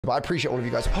But I appreciate all of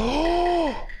you guys.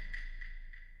 Oh!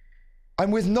 I'm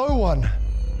with no one.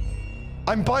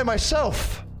 I'm by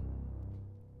myself.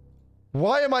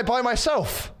 Why am I by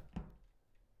myself?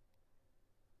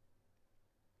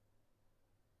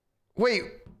 Wait,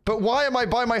 but why am I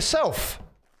by myself?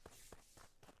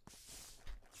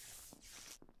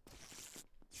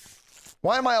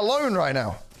 Why am I alone right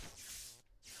now?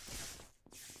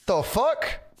 The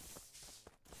fuck?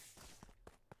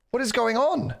 What is going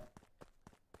on?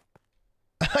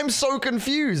 I'm so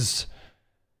confused.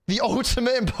 The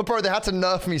ultimate, bro, they had to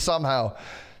nerf me somehow.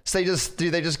 So they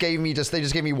just gave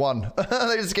me one.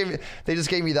 they just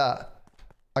gave me that.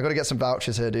 I gotta get some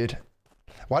vouchers here, dude.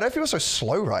 Why do I feel so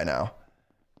slow right now?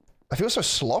 I feel so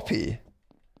sloppy.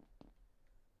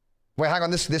 Wait, hang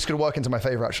on, this could work into my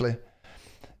favor actually.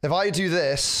 If I do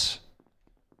this,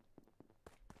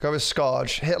 go with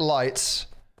Scourge, hit lights,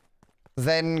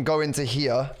 then go into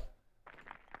here,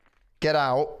 get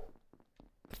out.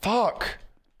 Fuck.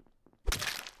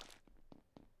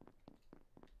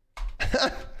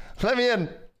 Let me in.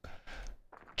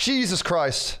 Jesus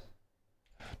Christ.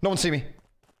 No one see me.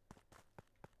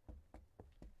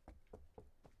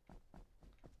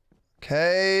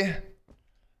 Okay.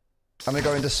 I'm gonna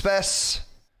go into Spess.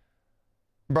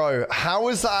 Bro, how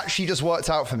has that actually just worked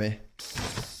out for me?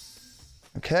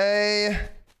 Okay.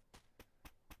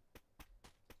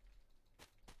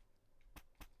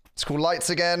 Let's call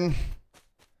lights again.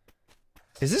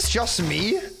 Is this just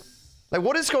me? Like,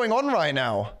 what is going on right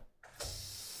now?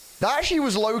 That actually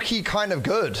was low-key kind of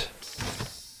good.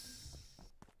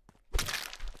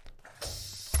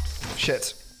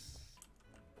 Shit.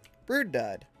 Brood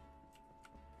died.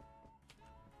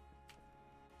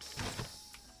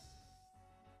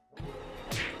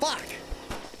 Fuck!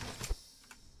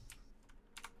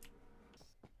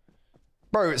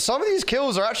 Bro, some of these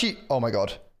kills are actually... Oh my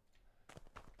god.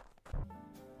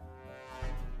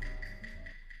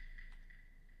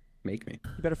 Make me.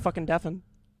 You better fucking deafen.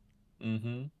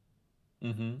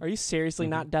 Are you seriously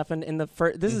not deafen in the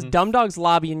first? This is Dumbdog's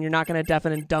lobby, and you're not gonna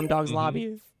deafen in Dumbdog's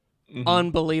lobby.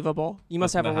 Unbelievable. You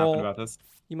must have a roll. About this?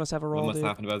 You must have a roll, What must dude.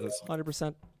 happen about this?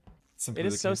 100%. Simply It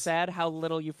is the so case. sad how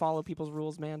little you follow people's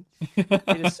rules, man.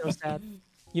 It is so sad.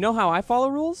 You know how I follow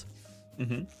rules?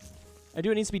 I do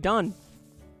what needs to be done.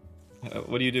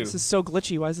 What do you do? This is so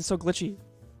glitchy. Why is this so glitchy?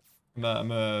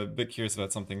 I'm a bit curious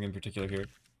about something in particular here.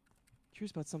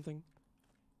 Curious about something.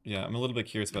 Yeah, I'm a little bit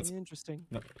curious about. Interesting.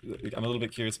 No, I'm a little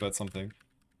bit curious about something.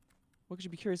 What could you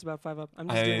be curious about, 5 Up? I'm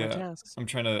just doing my tasks. I'm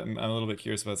a little bit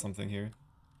curious about something here.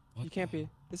 What You can't be.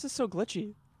 This is so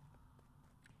glitchy.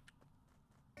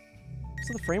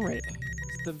 What's the frame rate?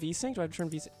 Is the VSync? Do I have to turn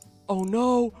VSync? Oh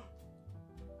no!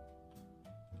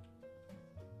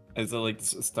 Is it like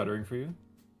stuttering for you?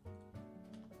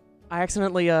 I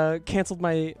accidentally canceled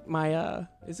my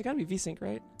is it gotta be VSync,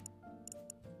 right?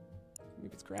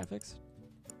 Maybe it's graphics.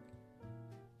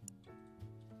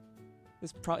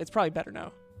 It's probably better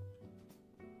now.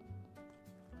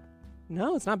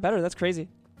 No, it's not better. That's crazy.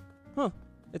 Huh.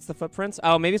 It's the footprints.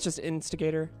 Oh, maybe it's just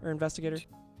instigator or investigator.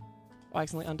 Oh, I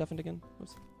accidentally undeafened again.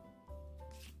 Oops.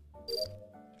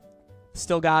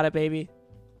 Still got it, baby.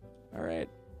 All right.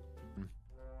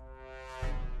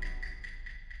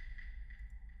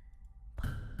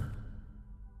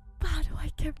 How do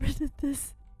I get rid of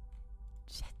this?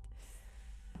 Shit.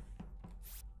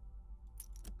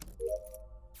 Okay,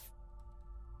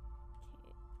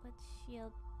 let's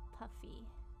shield Puffy.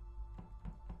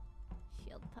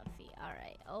 Shield Puffy.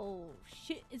 Alright. Oh,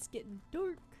 shit. It's getting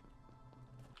dark.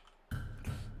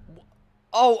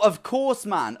 Oh, of course,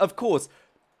 man. Of course.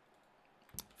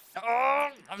 Oh,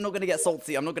 I'm not gonna get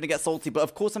salty. I'm not gonna get salty, but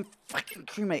of course I'm fucking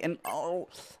crewmate. And oh,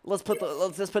 let's put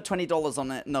 $20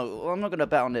 on it. No, I'm not gonna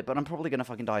bet on it, but I'm probably gonna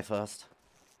fucking die first.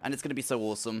 And it's gonna be so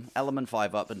awesome. Element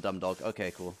 5 up and Dumbdog.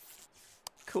 Okay, cool.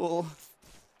 Cool.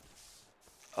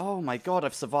 Oh my god,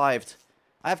 I've survived.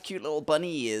 I have cute little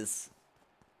bunny ears.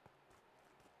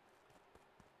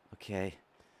 Okay.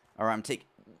 Alright, I'm taking...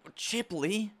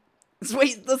 Chipley?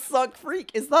 Wait, the Suck Freak?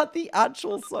 Is that the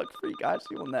actual Suck Freak? I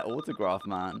actually want that autograph,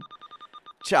 man.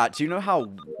 Chat, do you know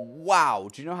how... Wow.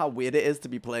 Do you know how weird it is to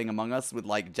be playing Among Us with,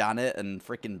 like, Janet and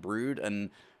frickin' Brood and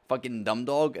fucking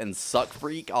Dumbdog and Suck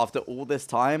Freak after all this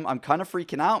time? I'm kind of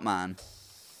freaking out, man.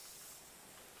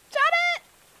 Janet!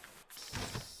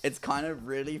 It's kind of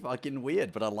really fucking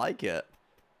weird, but I like it.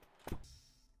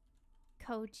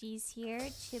 Koji's here.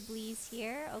 Chibley's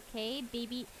here. Okay,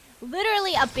 baby.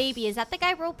 Literally a baby. Is that the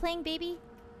guy role-playing baby?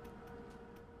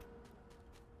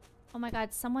 Oh my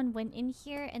god, someone went in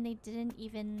here and they didn't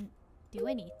even do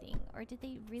anything. Or did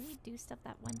they really do stuff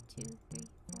that 1, 2, 3,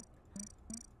 4?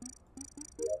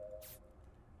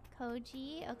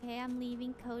 Koji. Okay, I'm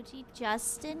leaving Koji.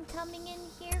 Justin coming in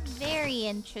here. Very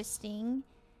interesting.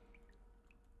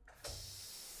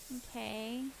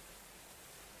 Okay.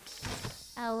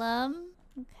 Ellum.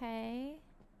 Okay.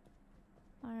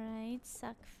 Alright,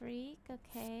 Suck Freak.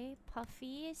 Okay.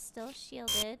 Puffy is still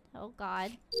shielded. Oh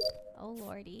god. Oh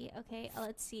lordy. Okay,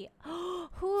 let's see.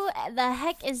 Who the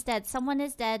heck is dead? Someone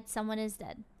is dead. Someone is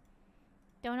dead.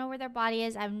 Don't know where their body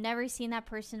is. I've never seen that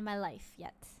person in my life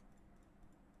yet.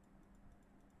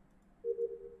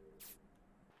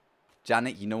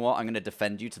 Janet, you know what? I'm going to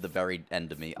defend you to the very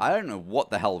end of me. I don't know what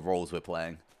the hell roles we're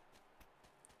playing.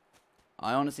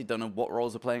 I honestly don't know what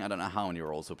roles we're playing. I don't know how many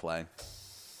roles we're playing.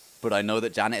 But I know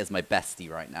that Janet is my bestie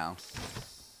right now.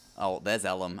 Oh, there's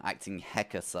Ellum acting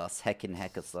hecka sus. Heckin'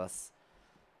 hecka sus.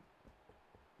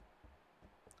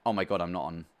 Oh my god, I'm not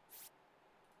on...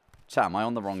 Chat, am I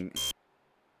on the wrong...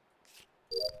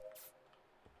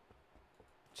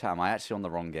 Chat, am I actually on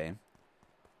the wrong game?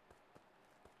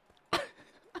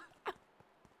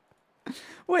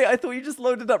 Wait, I thought you just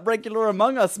loaded up regular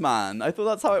Among Us, man. I thought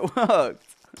that's how it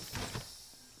worked.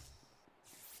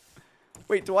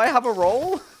 Wait, do I have a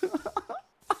role?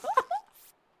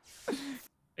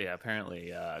 Yeah,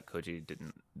 apparently Koji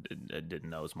didn't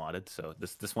know it was modded, so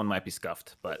this one might be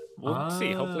scuffed, but we'll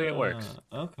see. Hopefully it works.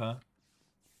 Okay.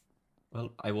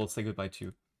 Well, I will say goodbye to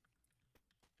you.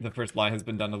 The first lie has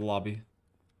been done to the lobby.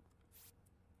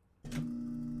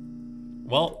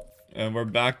 Well, and we're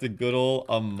back to good old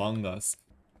Among Us.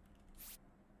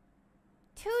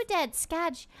 2 dead.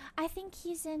 Skadge. I think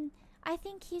he's in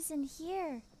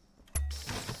here.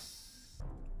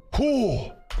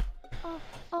 Ooh.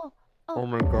 Oh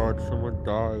my god, someone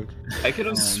died. I could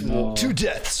have sworn. 2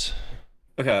 deaths.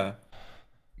 Okay.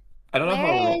 I don't know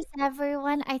how. Where is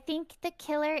everyone? I think the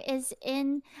killer is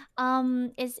in I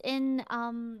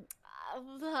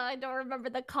don't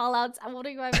remember the callouts. I'm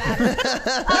holding my mouth.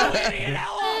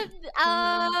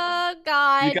 Oh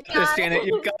god. You got this, Janet.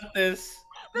 You got this.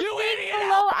 You idiot.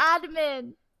 Hello,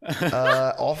 admin.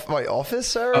 Office,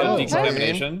 Sarah? Oh,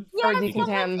 decontamination? Yeah, Or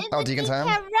decontam. Oh, decontam?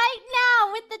 right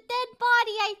now with the dead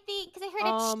body, I think, because I heard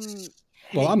it.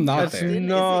 Well, I'm not That's there.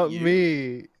 not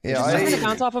me. Yeah, I'm gonna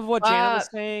bounce off of what Janet was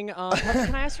saying.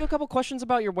 Can I ask you a couple questions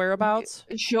about your whereabouts?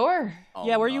 Sure.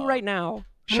 Yeah, where are you right now?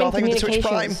 Shaw, thank you for the Twitch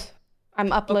Prime. Communications.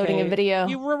 I'm uploading a video.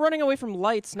 You were running away from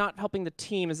lights, not helping the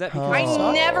team. Is that because I you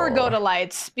suck? never go to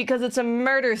lights because it's a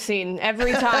murder scene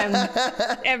every time.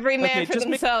 Every man Okay, for just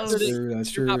make themselves. sure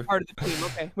That's you're true. not part of the team.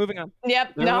 Okay, moving on.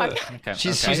 Yep. There No. was- Okay,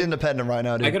 She's independent right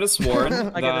now, dude. I could have sworn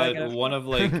I get that it. one of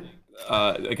like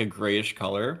a grayish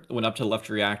color went up to left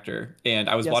reactor, and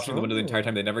I was Yes. watching the window the entire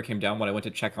time. They never came down. When I went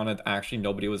to check on it, actually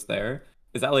nobody was there.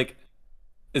 Is that like?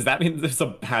 Does that mean there's a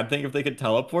bad thing if they could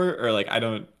teleport, or like I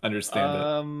don't understand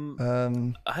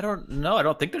it? I don't know. I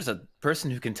don't think there's a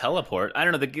person who can teleport. I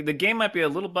don't know. The game might be a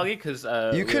little buggy because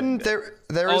You can. There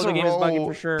Oh, is the a game is buggy role.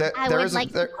 for sure. I there would is like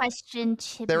there, to question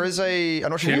Chibi. there is a. I'm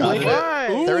not sure if you Chibi?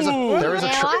 added it. There is a. There is a.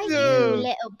 Where are you, Dude.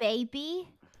 little baby?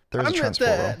 There is a I'm at transport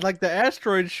role. like the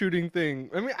asteroid shooting thing.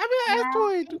 I'm an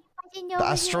asteroid. The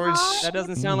asteroids. That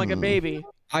doesn't sound like a baby.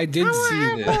 I did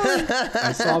see this.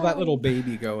 I saw that little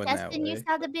baby going that Justin, you way.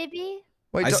 saw the baby?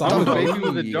 Wait, I saw Dumbdog. the Baby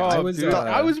with a I dog. was, Dude.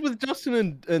 I was with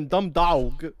Justin and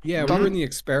Dumbdog. Yeah, we were in the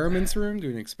experiments room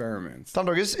doing experiments.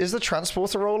 Dumbdog, is the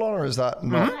transporter roll on, or is that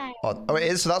not? Oh, it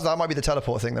is. So that might be the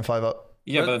teleport thing. Then 5 up.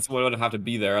 Yeah, but that's what would have to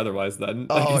be there otherwise. Then.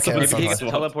 Oh, okay, somebody that's could he fine. gets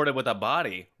swap. teleported with a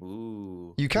body.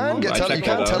 Ooh. You can Ooh, get. I You checked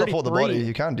can that out. teleport the body. 33.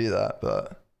 You can do that,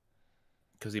 but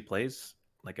Because he plays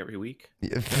like every week.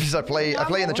 because I play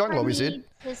in the jungle lobby, dude.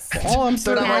 Oh, I'm Don't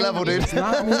still have my at level, dude. It's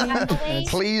not me.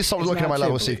 Please stop It's looking at my not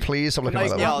level, Chipley. Steve. Please stop looking at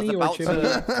my Yeah, I level. was Me or about to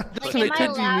Chipley. Like, They am I could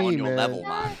be allowed on me, your man. level,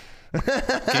 man.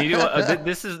 Can you do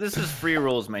this is free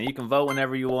rules, man. You can vote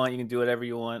whenever you want. You can do whatever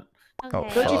you want. Oh, Okay.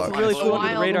 fuck. Coaching's really cool under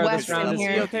the Wild radar West this round. in Is he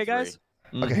here. okay, guys?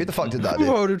 Okay, who the fuck did that, Who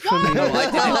dude? voted for me? No, I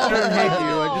didn't. I don't hate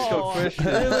you. I just got questioned.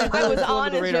 I was Flew under the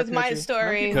honest radar, with my Koji.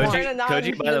 story.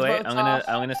 Koji, by the way, I'm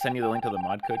I'm gonna send you the link to the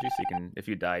mod, Koji, so you can, if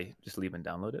you die, just leave and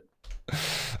download it.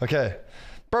 Okay.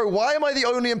 Bro, why am I the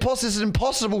only imposter? This is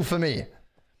impossible for me.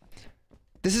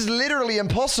 This is literally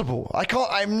impossible.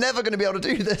 I'm never going to be able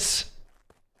to do this.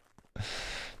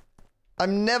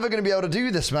 I'm never going to be able to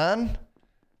do this, man.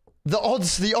 The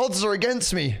odds are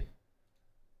against me.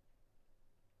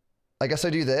 I guess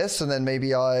I do this, and then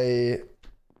maybe I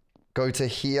go to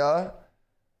here.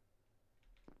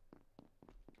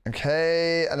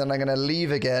 Okay, and then I'm going to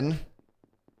leave again.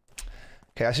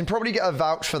 Okay, I should probably get a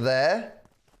vouch for there.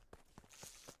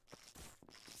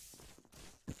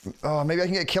 Oh, maybe I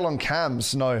can get a kill on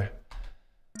cams. No.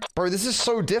 Bro, this is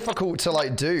so difficult to,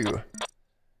 like, do.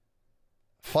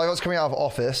 5 hours coming out of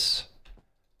office.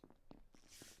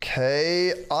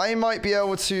 Okay, I might be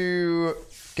able to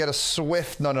get a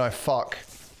swift. No, fuck.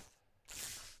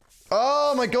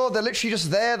 Oh my god, they're literally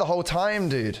just there the whole time,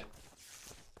 dude.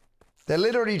 They're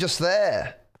literally just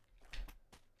there.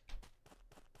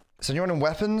 Is anyone in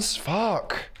weapons?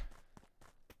 Fuck.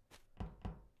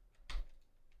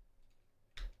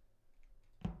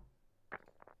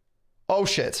 Oh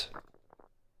shit.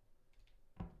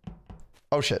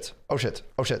 Oh shit. Oh shit.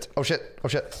 Oh shit. Oh shit. Oh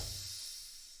shit.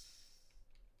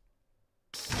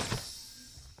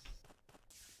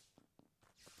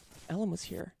 Ellum was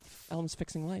here. Ellum's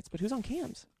fixing lights, but who's on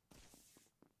cams?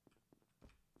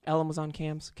 Ellum was on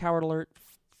cams. Coward alert.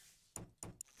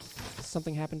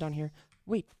 Something happened down here.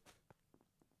 Wait.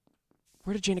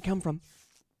 Where did Jaina come from?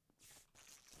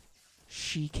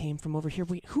 She came from over here.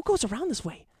 Wait, who goes around this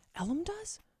way? Ellum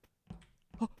does?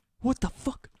 Oh, what the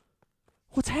fuck?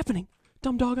 What's happening?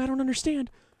 Dumbdog, I don't understand.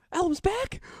 Ellum's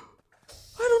back?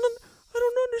 I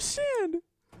don't understand.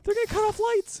 They're gonna cut off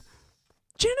lights.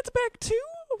 Janet's back too?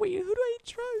 Wait, who do I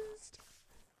trust?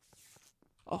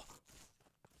 Oh.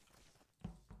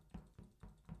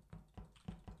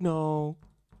 No.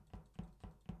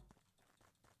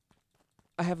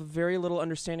 I have a very little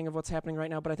understanding of what's happening right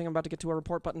now, but I think I'm about to get to a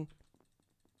report button.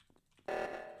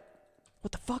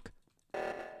 What the fuck?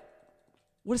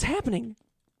 What is happening?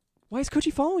 Why is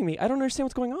Koji following me? I don't understand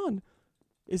what's going on.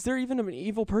 Is there even an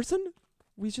evil person?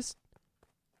 We just...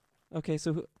 Okay,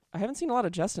 so I haven't seen a lot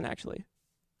of Justin, actually.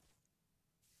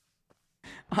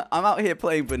 I'm out here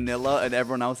playing vanilla, and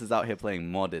everyone else is out here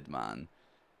playing modded, man.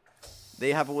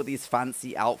 They have all these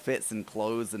fancy outfits and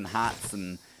clothes and hats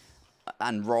and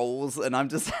roles, and I'm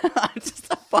just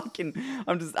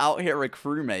I'm just out here a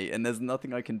crewmate, and there's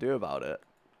nothing I can do about it.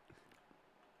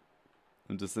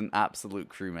 I'm just an absolute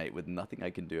crewmate with nothing I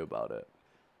can do about it.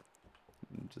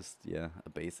 I'm just, yeah, a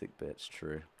basic bitch,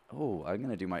 true. Oh, I'm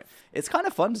gonna do my... It's kind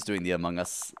of fun just doing the Among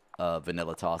Us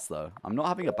vanilla task, though. I'm not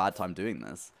having a bad time doing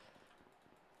this.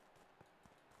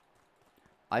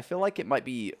 I feel like it might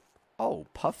be... Oh,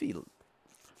 Puffy...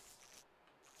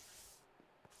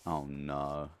 Oh,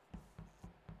 no.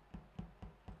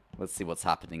 Let's see what's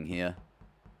happening here.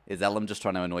 Is Ellum just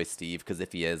trying to annoy Steve? Because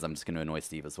if he is, I'm just going to annoy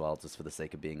Steve as well, just for the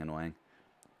sake of being annoying.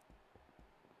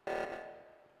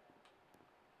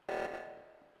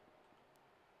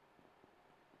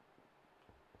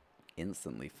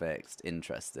 Instantly fixed.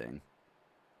 Interesting.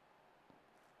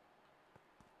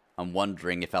 I'm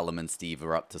wondering if Ellum and Steve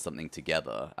are up to something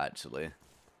together, actually.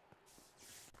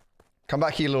 Come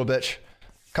back here, little bitch.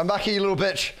 Come back here, you little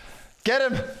bitch. Get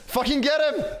him! Fucking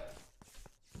get him!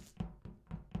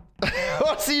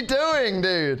 What's he doing,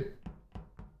 dude?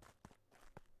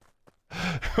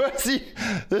 What's he...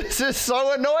 This is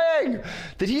so annoying!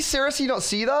 Did he seriously not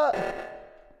see that?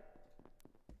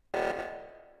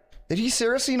 Did he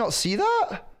seriously not see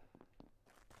that?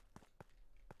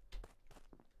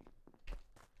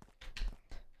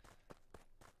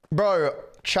 Bro,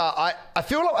 chat, I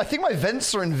think my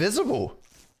vents are invisible.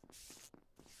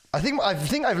 I think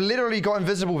I've literally got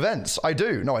invisible vents. I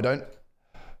do. No, I don't.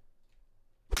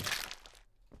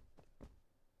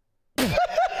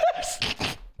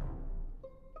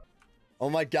 Oh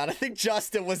my god, I think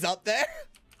Justin was up there.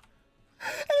 I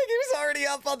think he was already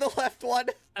up on the left one.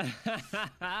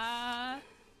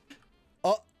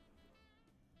 Oh.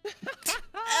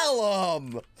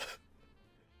 Ellum.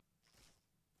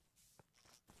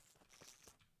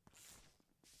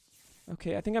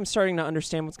 Okay, I think I'm starting to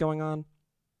understand what's going on.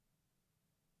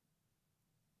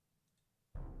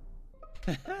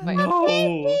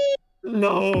 No!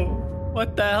 No!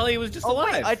 What the hell? He was just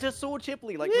alive. Wait, I just saw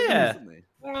Chipley like Yeah. recently.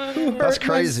 That's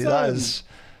crazy. That's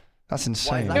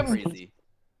insane. Why is that crazy?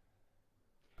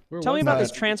 Tell me about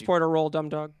this transporter roll,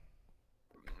 Dumbdog.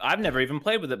 I've never even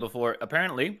played with it before.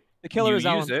 Apparently, The killer is you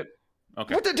Ellum. use it.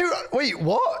 Okay. What the dude? Wait,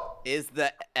 what? Is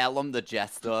the Ellum the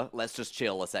jester? Let's just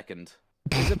chill a second.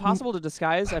 Is it possible to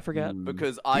disguise? I forget.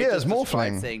 Because I Yeah, just it's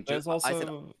described morphling. saying There's just, I said,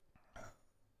 also...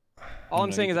 All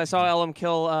I'm saying is I saw Ellum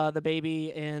kill the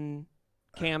baby in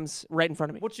Cam's right in front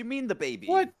of me. what do you mean the baby?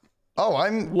 What? Oh,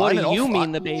 I'm. What I'm do you off-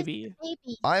 mean, the baby?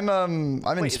 I'm in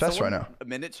Wait, is Spess right someone now. a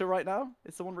miniature right now?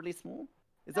 Is someone really small?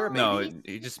 Is there a baby? No,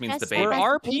 it just means the Yes, baby. We're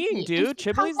Our RPing, dude.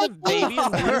 baby. Chipley's the baby.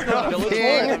 And We're Lee's the village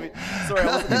RPing. lord. Sorry, I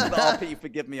wasn't into the RP.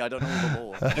 Forgive me. I don't know the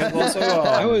law. There's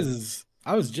also,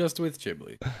 I was just with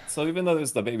Ghibli. so even though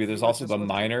there's the baby, there's also the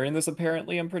minor in this,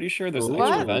 apparently, I'm pretty sure. There's an What?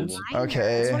 extra vent. It's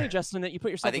Okay. funny, Justin, that you put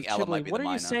yourself I think with Ellum might Chipley. be What the are you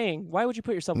minor. saying? Why would you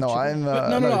put yourself No, with Chipley? I'm.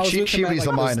 No, No, I was with him at, Chibley's like, the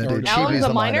the minor, start dude. of Chibley's the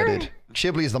the minor, minor? dude.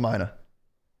 Chibley's the minor.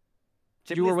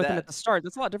 You were with him Chipley's at the start.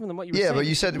 That's a lot different than what you were Yeah, saying. but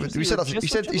you said Did you said were just you with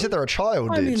said Chipley? they're a child,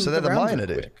 I dude. mean, So they're the rounds are minor,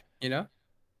 dude. quick, you know?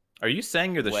 Are you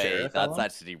saying you're the Wait, sheriff? that's Ellum?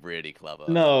 actually really clever.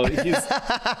 No, he's.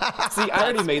 See, I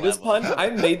already made this pun.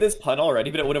 I made this pun already,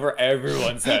 but it went over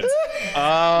everyone's heads.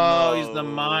 Oh, he's the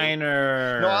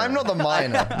miner. No, I'm not the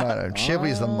miner. No,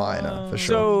 Chibley's the miner for sure.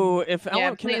 So if Yeah,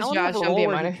 Ellum, can please, Ellum Josh, have a don't be a roll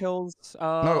where he minor. kills?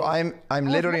 No, I'm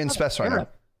literally in spec right now.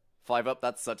 5 Up,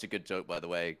 that's such a good joke, by the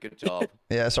way. Good job.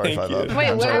 Yeah, sorry, Thank 5 Up. you. Wait,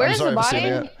 I'm sorry, where's I'm the sorry for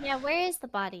stealing body? it. Yeah, where is the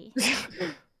body?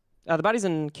 The body's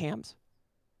in cams,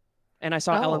 and I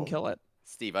saw Ellum Oh. kill it.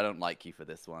 Steve, I don't like you for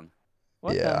this one.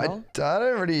 What the Yeah, hell? I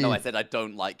don't really. No, I said I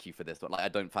don't like you for this one. Like, I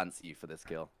don't fancy you for this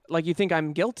kill. Like you think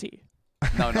I'm guilty?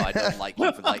 No, I don't like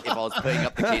you for, like, if I was putting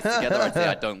up the case together, I'd say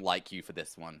I don't like you for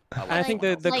this one. And I think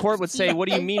someone the else. court would say, "What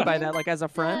do you mean by that? Like as a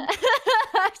friend?"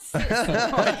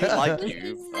 I do like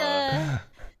you.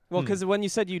 Well, because when you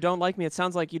said you don't like me, it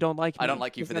sounds like you don't like me. I don't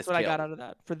like you 'cause for that's this what I got kill. out of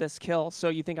that for this kill. So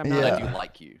you think I'm Yeah. not? I do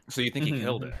like you. So you think he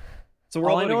killed it? So we're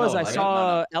All I voting know is I Ellum, right?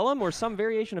 saw Ellum or some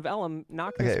variation of Ellum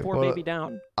knock this Okay, poor well, baby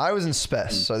down. I was in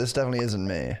spec, so this definitely isn't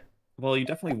me. Well, you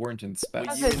definitely weren't in spec.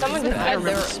 Okay, someone just said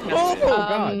there. Oh,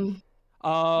 God.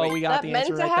 Oh, we got that the meant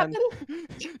answer to right happen?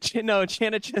 then. No,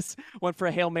 Janet just went for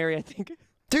a Hail Mary, I think.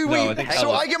 Dude, No, I wait, think so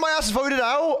Ellum- I get my ass voted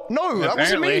out? No, that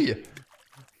wasn't Apparently. me.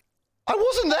 I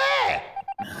wasn't there.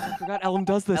 I forgot Ellum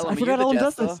does this. Ellum, I are you forgot the Ellum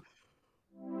does jester? this.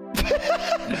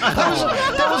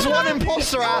 There was one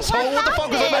imposter, asshole. What the fuck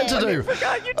was I meant to do?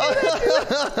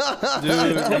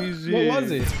 Dude, easy. What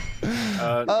was it?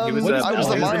 He was, I was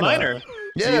the miner.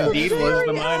 Yeah. Indeed was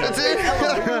the miner. That's it.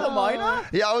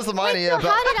 Yeah, I was the miner, yeah. So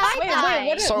how did I die?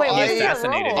 What So wait, I- what's your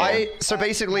assassinated role? you. So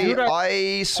basically,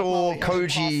 I saw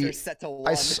Koji.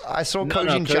 I saw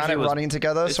Koji and Koji Janet was- running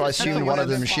together, so I assumed one of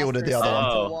them shielded the other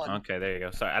one. Oh, okay, there you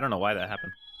go. Sorry, I don't know why that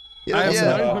happened. Yeah,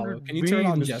 yeah. 900 Can you turn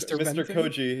on Mr. Jester Mr. benefit?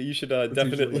 Koji, you should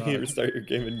definitely usually on. restart your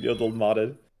game and build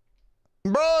modded.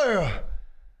 Bro,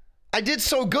 I did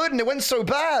so good and it went so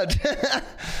bad.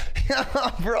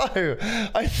 Bro,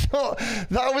 I thought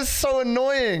that was so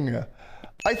annoying.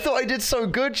 I thought I did so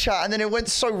good, chat, and then it went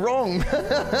so wrong.